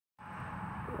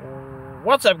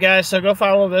What's up, guys? So go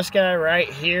follow this guy right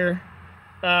here.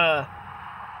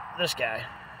 This guy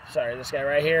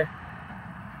right here.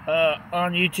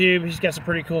 On YouTube, he's got some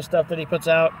pretty cool stuff that he puts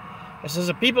out. This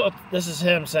is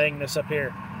him saying this up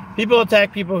here. People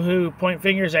attack people who point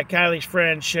fingers at Kiely's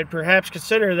friends should perhaps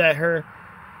consider that her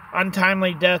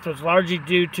untimely death was largely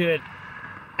due to an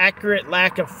accurate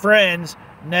lack of friends.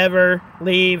 Never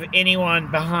leave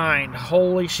anyone behind.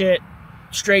 Holy shit.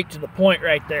 Straight to the point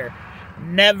right there.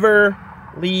 Never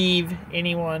leave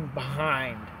anyone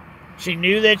behind. She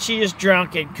knew that she was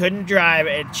drunk and couldn't drive,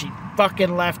 and she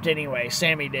fucking left anyway.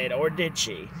 Sammy did, or did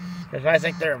she? Because I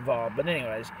think they're involved. But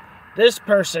anyways, this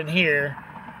person here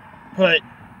put,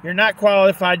 "You're not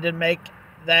qualified to make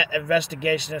that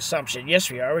investigation assumption." Yes,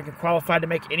 we are. We can qualify to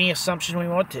make any assumption we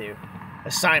want to.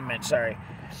 Assignment, sorry.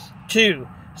 2,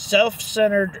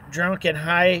 self-centered, drunk, and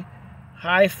high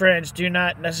friends do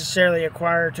not necessarily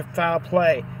acquire to foul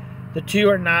play. The two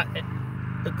are not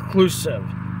exclusive.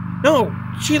 No,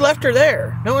 she left her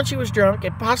there, knowing she was drunk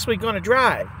and possibly going to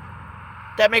drive.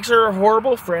 That makes her a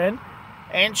horrible friend,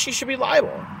 and she should be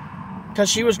liable because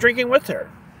she was drinking with her.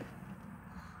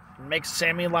 It makes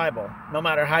Sammy liable, no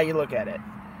matter how you look at it.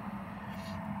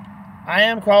 I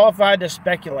am qualified to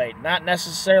speculate, not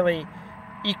necessarily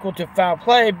equal to foul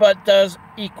play, but does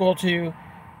equal to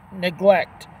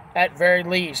neglect at very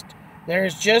least. There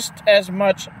is just as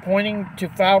much pointing to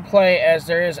foul play as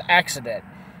there is accident.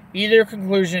 Either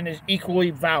conclusion is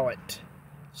equally valid.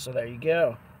 So there you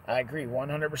go. I agree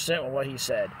 100% with what he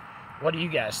said. What do you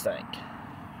guys think?